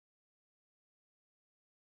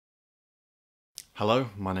Hello,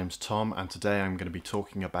 my name's Tom, and today I'm going to be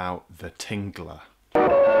talking about The Tingler.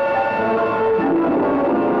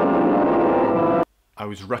 I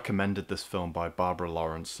was recommended this film by Barbara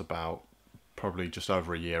Lawrence about probably just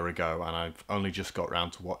over a year ago, and I've only just got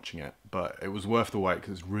round to watching it, but it was worth the wait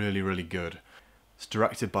because it's really, really good. It's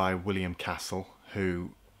directed by William Castle,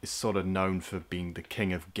 who is sort of known for being the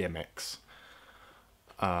king of gimmicks.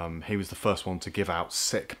 He was the first one to give out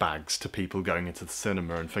sick bags to people going into the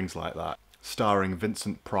cinema and things like that. Starring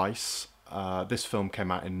Vincent Price. This film came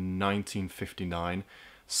out in 1959,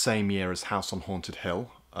 same year as House on Haunted Hill,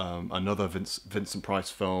 another Vincent Price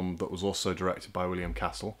film that was also directed by William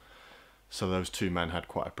Castle. So those two men had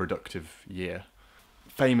quite a productive year.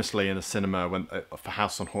 Famously in the cinema, when for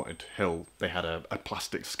House on Haunted Hill, they had a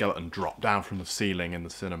plastic skeleton drop down from the ceiling in the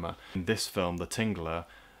cinema. In this film, The Tingler,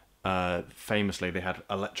 famously they had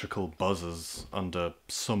electrical buzzers under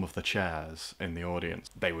some of the chairs in the audience.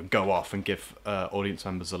 They would go off and give audience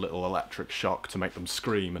members a little electric shock to make them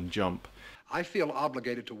scream and jump. I feel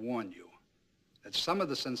obligated to warn you that some of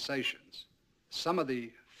the sensations, some of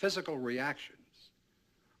the physical reactions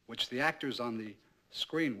which the actors on the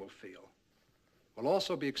screen will feel will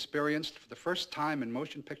also be experienced for the first time in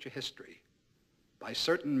motion picture history by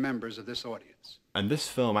certain members of this audience. And this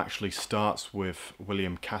film actually starts with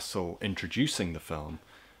William Castle introducing the film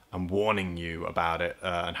and warning you about it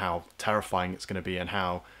and how terrifying it's going to be, and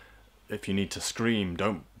how if you need to scream,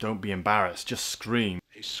 don't be embarrassed, just scream.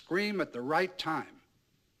 A scream at the right time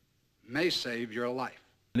may save your life.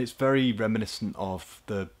 And it's very reminiscent of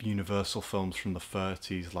the Universal films from the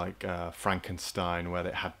 30s, like Frankenstein, where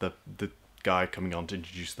they had the guy coming on to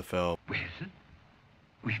introduce the film. Wilson,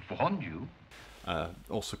 we've warned you.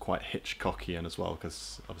 Also quite Hitchcockian as well,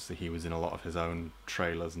 because obviously he was in a lot of his own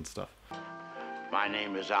trailers and stuff. My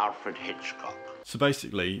name is Alfred Hitchcock. So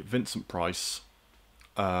basically, Vincent Price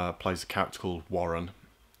plays a character called Warren,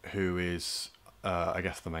 who is, I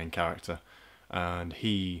guess, the main character, and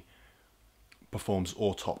he performs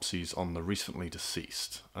autopsies on the recently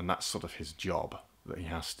deceased, and that's sort of his job that he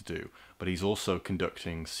has to do. But he's also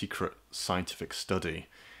conducting secret scientific study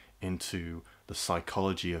into the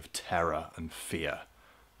psychology of terror and fear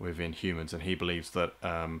within humans, and he believes that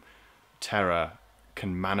terror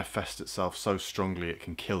can manifest itself so strongly it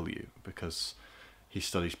can kill you, because he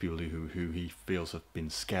studies people who he feels have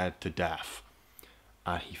been scared to death,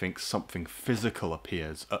 and he thinks something physical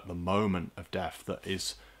appears at the moment of death that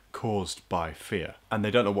is caused by fear, and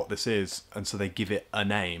they don't know what this is, and so they give it a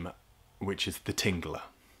name, which is the Tingler.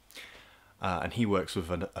 And he works with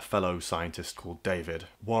a fellow scientist called David.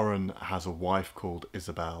 Warren has a wife called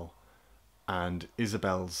Isabel, and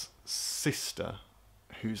Isabel's sister,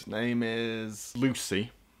 whose name is Lucy.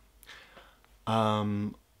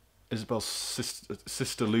 Isabel's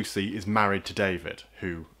sister Lucy is married to David,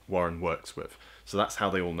 who Warren works with. So that's how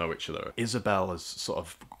they all know each other. Isabel is sort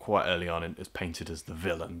of quite early on is painted as the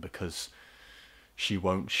villain because she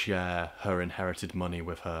won't share her inherited money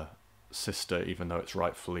with her sister, even though it's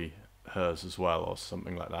rightfully hers as well, or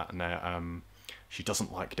something like that. And she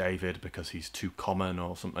doesn't like David because he's too common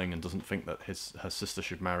or something, and doesn't think that her sister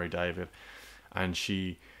should marry David. And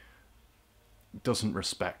she doesn't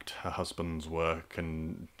respect her husband's work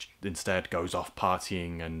and instead goes off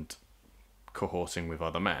partying and cohorting with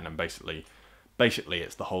other men, and basically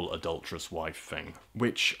it's the whole adulterous wife thing,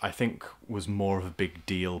 which I think was more of a big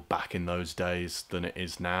deal back in those days than it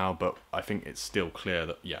is now, but I think it's still clear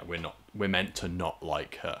that, yeah, we're meant to not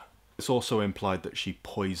like her. It's also implied that she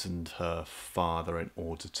poisoned her father in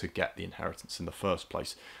order to get the inheritance in the first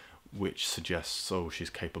place, which suggests, oh, she's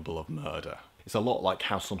capable of murder. It's a lot like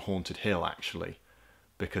House on Haunted Hill, actually,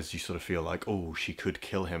 because you sort of feel like, oh, she could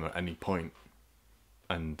kill him at any point.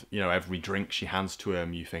 And, you know, every drink she hands to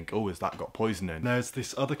him, you think, oh, has that got poison in? There's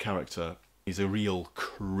this other character, he's a real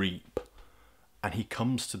creep, and he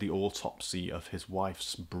comes to the autopsy of his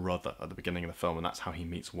wife's brother at the beginning of the film, and that's how he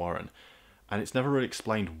meets Warren. And it's never really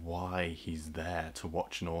explained why he's there to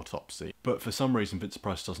watch an autopsy. But for some reason, Vincent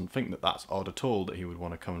Price doesn't think that that's odd at all, that he would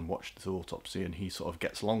want to come and watch this autopsy, and he sort of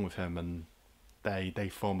gets along with him, and they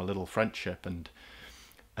form a little friendship, and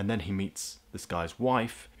then he meets this guy's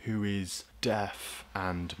wife, who is deaf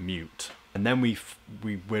and mute. And then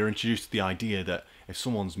we're introduced to the idea that if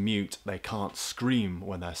someone's mute, they can't scream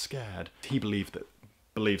when they're scared. He believes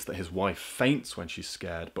that his wife faints when she's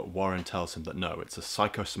scared, but Warren tells him that no, it's a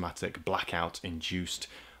psychosomatic blackout induced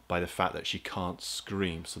by the fact that she can't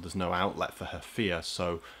scream, so there's no outlet for her fear,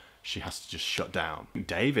 so she has to just shut down.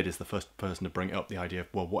 David is the first person to bring up the idea of,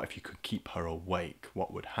 well, what if you could keep her awake?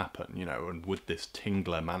 What would happen, you know, and would this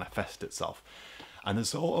Tingler manifest itself? And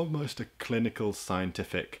there's almost a clinical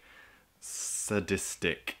scientific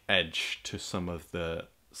sadistic edge to some of the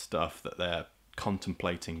stuff that they're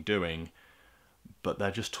contemplating doing, but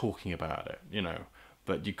they're just talking about it, you know.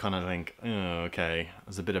 But you kind of think, oh, okay,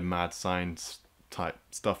 there's a bit of mad science type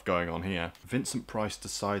stuff going on here. Vincent Price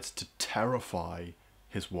decides to terrify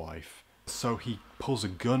his wife, so he pulls a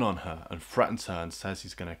gun on her and threatens her and says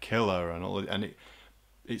he's going to kill her and all. And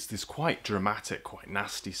it's this quite dramatic, quite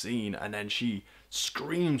nasty scene, and then she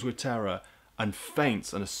screams with terror and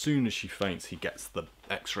faints, and as soon as she faints, he gets the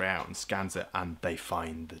X-ray out and scans it, and they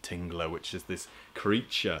find the Tingler, which is this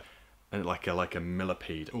creature, and like a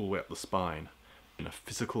millipede all the way up the spine, and a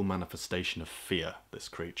physical manifestation of fear. This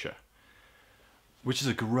creature, which is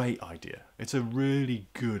a great idea. It's a really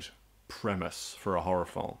good premise for a horror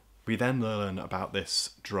film. We then learn about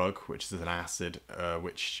this drug, which is an acid,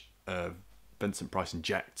 which Vincent Price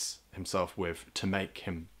injects himself with to make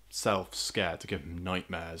himself scared, to give him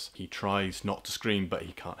nightmares. He tries not to scream, but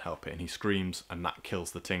he can't help it, and he screams, and that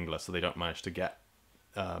kills the Tingler, so they don't manage to get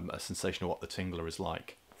a sensation of what the Tingler is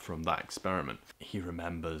like from that experiment. He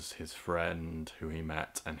remembers his friend who he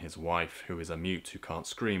met and his wife, who is a mute who can't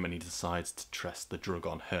scream, and he decides to test the drug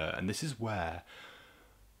on her. And this is where,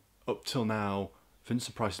 up till now,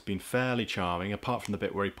 Vincent Price has been fairly charming, apart from the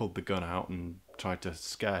bit where he pulled the gun out and tried to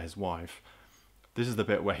scare his wife. This is the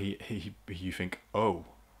bit where you think, oh,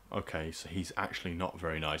 okay, so he's actually not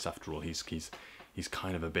very nice after all. He's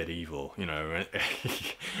kind of a bit evil, you know,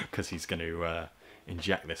 because he's going to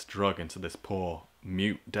inject this drug into this poor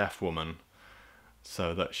mute deaf woman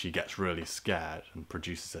so that she gets really scared and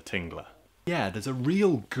produces a Tingler. Yeah, there's a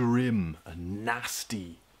real grim and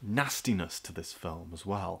nastiness to this film as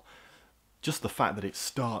well. Just the fact that it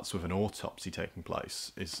starts with an autopsy taking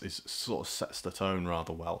place is sort of sets the tone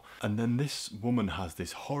rather well. And then this woman has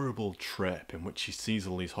this horrible trip in which she sees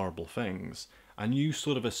all these horrible things, and you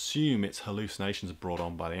sort of assume it's hallucinations brought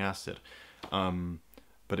on by the acid.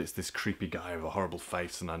 But it's this creepy guy with a horrible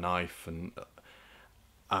face and a knife, and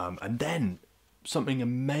then something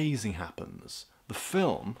amazing happens. The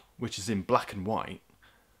film, which is in black and white,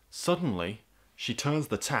 suddenly she turns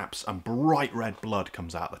the taps and bright red blood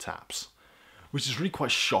comes out the taps. Which is really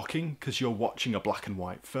quite shocking because you're watching a black and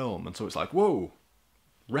white film, and so it's like, whoa,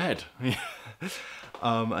 red.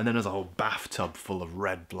 And then there's a whole bathtub full of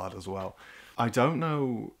red blood as well. I don't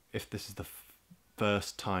know if this is the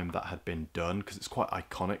first time that had been done, because it's quite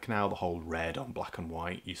iconic now, the whole red on black and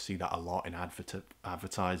white. You see that a lot in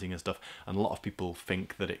advertising and stuff, and a lot of people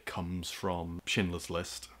think that it comes from Schindler's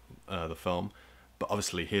List, the film. But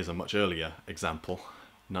obviously here's a much earlier example,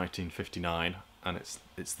 1959, and it's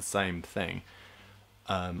the same thing.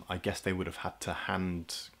 I guess they would have had to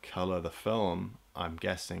hand colour the film, I'm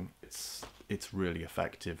guessing. It's really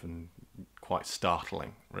effective and quite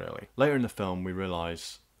startling, really. Later in the film, we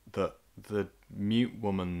realise that the mute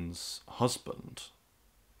woman's husband,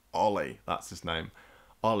 Ollie, that's his name,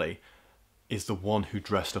 Ollie, is the one who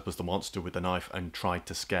dressed up as the monster with the knife and tried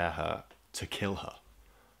to scare her to kill her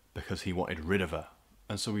because he wanted rid of her.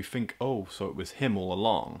 And so we think, oh, so it was him all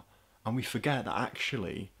along. And we forget that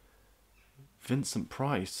actually Vincent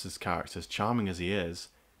Price's character, as charming as he is,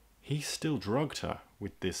 he still drugged her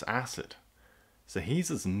with this acid. So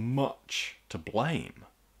he's as much to blame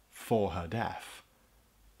for her death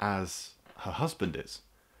as her husband is.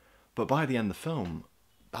 But by the end of the film,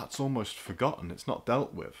 that's almost forgotten. It's not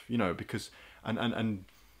dealt with, you know, because... And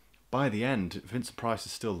by the end, Vincent Price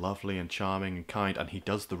is still lovely and charming and kind, and he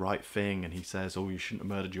does the right thing, and he says, oh, you shouldn't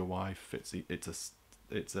have murdered your wife. It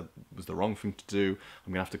was the wrong thing to do.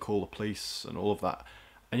 I'm gonna have to call the police and all of that.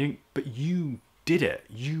 But you did it.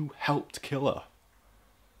 You helped kill her.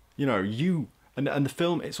 You know, and the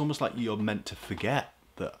film, it's almost like you're meant to forget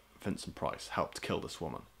that Vincent Price helped kill this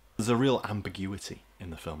woman. There's a real ambiguity in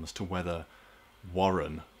the film as to whether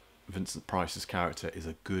Warren, Vincent Price's character, is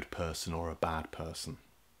a good person or a bad person.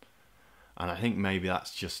 And I think maybe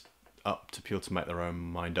that's just up to people to make their own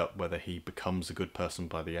mind up whether he becomes a good person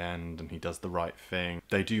by the end and he does the right thing.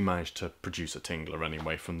 They do manage to produce a Tingler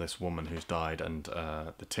anyway from this woman who's died, and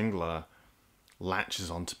the Tingler latches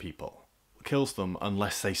onto people, kills them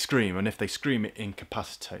unless they scream, and if they scream it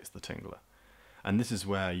incapacitates the Tingler. And this is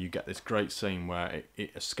where you get this great scene where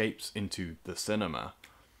it escapes into the cinema,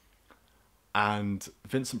 and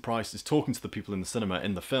Vincent Price is talking to the people in the cinema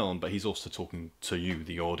in the film, but he's also talking to you,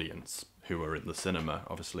 the audience, who are in the cinema,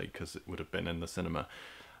 obviously, because it would have been in the cinema.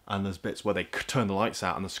 And there's bits where they turn the lights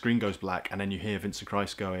out and the screen goes black, and then you hear Vincent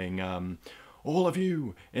Price going, all of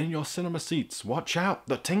you in your cinema seats, watch out,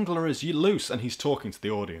 the Tingler is loose. And he's talking to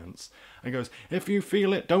the audience and goes, if you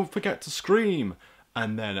feel it, don't forget to scream.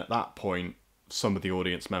 And then at that point, some of the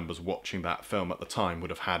audience members watching that film at the time would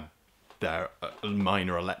have had their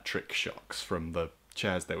minor electric shocks from the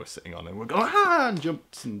chairs they were sitting on, and were going, ah, and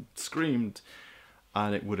jumped and screamed,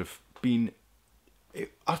 and it would have been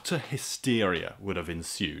utter hysteria would have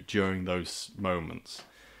ensued during those moments.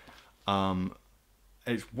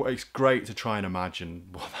 It's great to try and imagine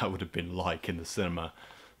what that would have been like in the cinema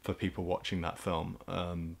for people watching that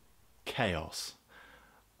film. Chaos.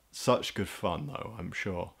 Such good fun, though, I'm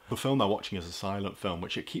sure. The film they're watching is a silent film,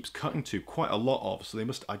 which it keeps cutting to quite a lot of. So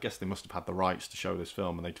I guess they must have had the rights to show this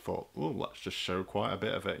film, and they thought, oh, let's just show quite a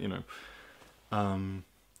bit of it, you know.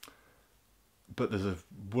 But there's a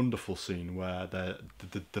wonderful scene where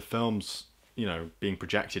the film's, you know, being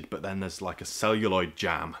projected, but then there's like a celluloid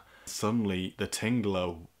jam. Suddenly, the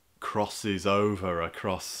Tingler crosses over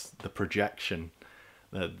across the projection,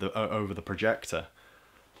 over the projector.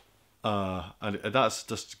 And that's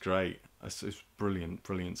just great. It's brilliant,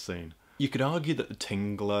 brilliant scene. You could argue that the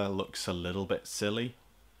Tingler looks a little bit silly.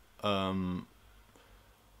 But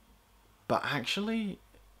actually,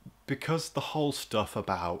 because the whole stuff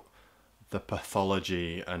about the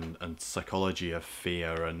pathology and psychology of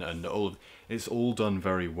fear and all, it's all done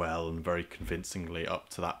very well and very convincingly up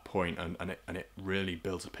to that point, and it really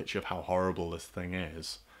builds a picture of how horrible this thing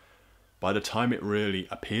is. By the time it really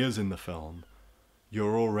appears in the film,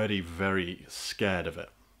 you're already very scared of it.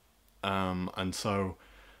 And so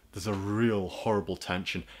there's a real horrible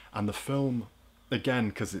tension. And the film, again,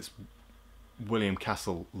 because it's William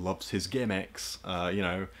Castle loves his gimmicks, you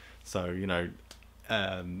know, so, you know,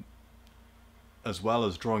 as well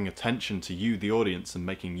as drawing attention to you, the audience, and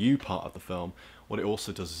making you part of the film, what it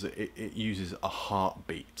also does is it uses a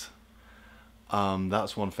heartbeat.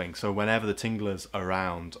 That's one thing. So whenever the Tingler's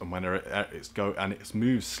around, and when it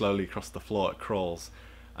moves slowly across the floor, it crawls,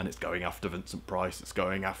 and it's going after Vincent Price, it's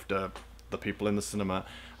going after the people in the cinema,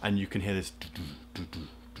 and you can hear this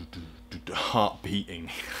heart beating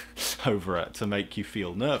over it to make you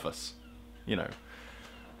feel nervous, you know.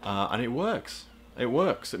 And it works. It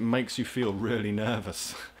works. It makes you feel really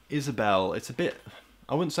nervous. Isabel, it's a bit,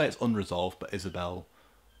 I wouldn't say it's unresolved, but Isabel,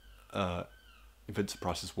 Vincent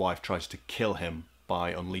Price's wife, tries to kill him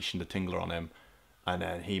by unleashing the Tingler on him, and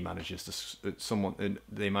then he manages to,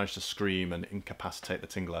 they manage to scream and incapacitate the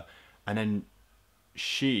Tingler, and then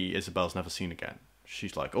Isabel's never seen again.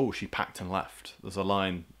 She's like, oh, she packed and left. There's a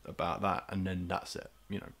line about that, and then that's it,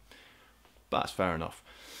 you know. But that's fair enough.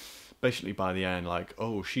 Basically, by the end, like,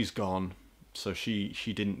 oh, she's gone, so she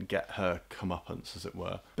didn't get her comeuppance, as it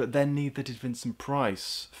were. But then neither did Vincent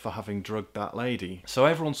Price for having drugged that lady. So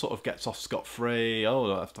everyone sort of gets off scot-free.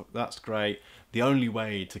 Oh, that's great. The only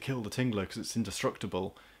way to kill the Tingler, because it's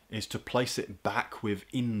indestructible, is to place it back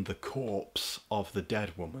within the corpse of the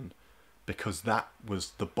dead woman, because that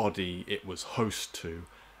was the body it was host to,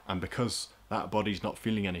 and because that body's not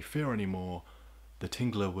feeling any fear anymore, the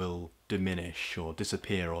Tingler will diminish or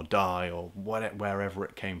disappear or die or wherever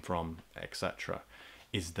it came from, etc.,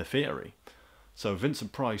 is the theory. So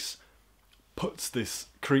Vincent Price puts this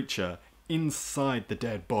creature inside the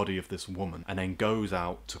dead body of this woman, and then goes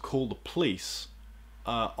out to call the police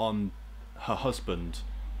on her husband,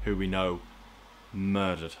 who we know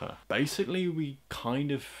murdered her. Basically, we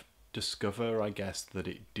kind of discover, I guess, that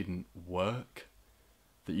it didn't work.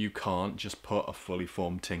 That you can't just put a fully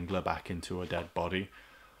formed Tingler back into a dead body.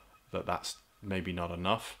 That's maybe not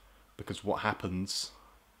enough. Because what happens...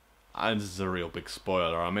 And this is a real big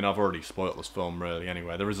spoiler. I mean, I've already spoiled this film, really,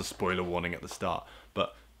 anyway. There is a spoiler warning at the start.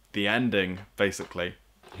 But the ending, basically,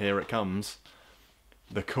 here it comes.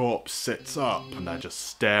 The corpse sits up, and they're just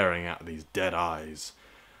staring at these dead eyes.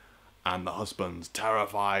 And the husband's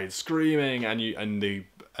terrified, screaming,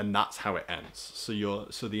 and that's how it ends.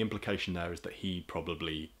 So the implication there is that he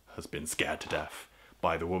probably has been scared to death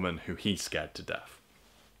by the woman who he scared to death.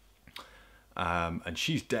 And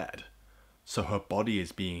she's dead. So her body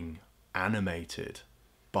is being animated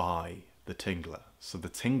by the Tingler. So the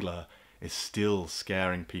Tingler is still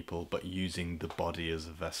scaring people, but using the body as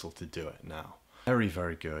a vessel to do it now. Very,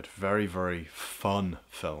 very good. Very, very fun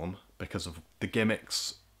film, because of the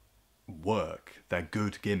gimmicks work. They're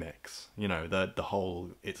good gimmicks. You know, the whole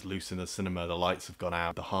it's loose in the cinema, the lights have gone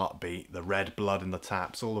out, the heartbeat, the red blood in the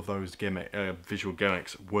taps, all of those visual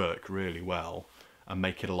gimmicks work really well and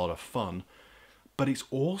make it a lot of fun. But it's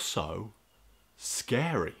also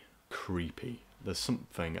scary, creepy. There's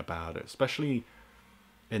something about it, especially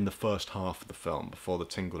in the first half of the film before the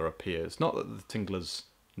Tingler appears. Not that the Tingler's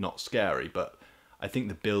not scary, but I think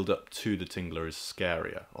the build-up to the Tingler is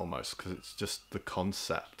scarier, almost, because it's just the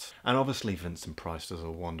concept. And obviously Vincent Price does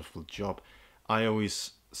a wonderful job. I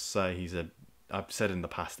always say I've said in the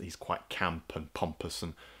past that he's quite camp and pompous,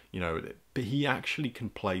 and, you know, but he actually can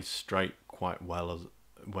play straight quite well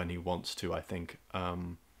when he wants to, I think.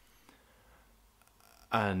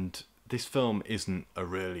 And this film isn't a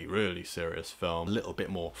really, really serious film. A little bit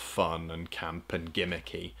more fun and camp and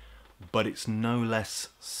gimmicky, but it's no less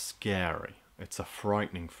scary. It's a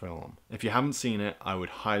frightening film. If you haven't seen it, I would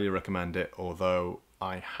highly recommend it, although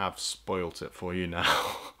I have spoilt it for you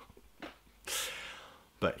now.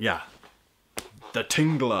 But yeah, The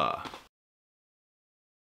Tingler.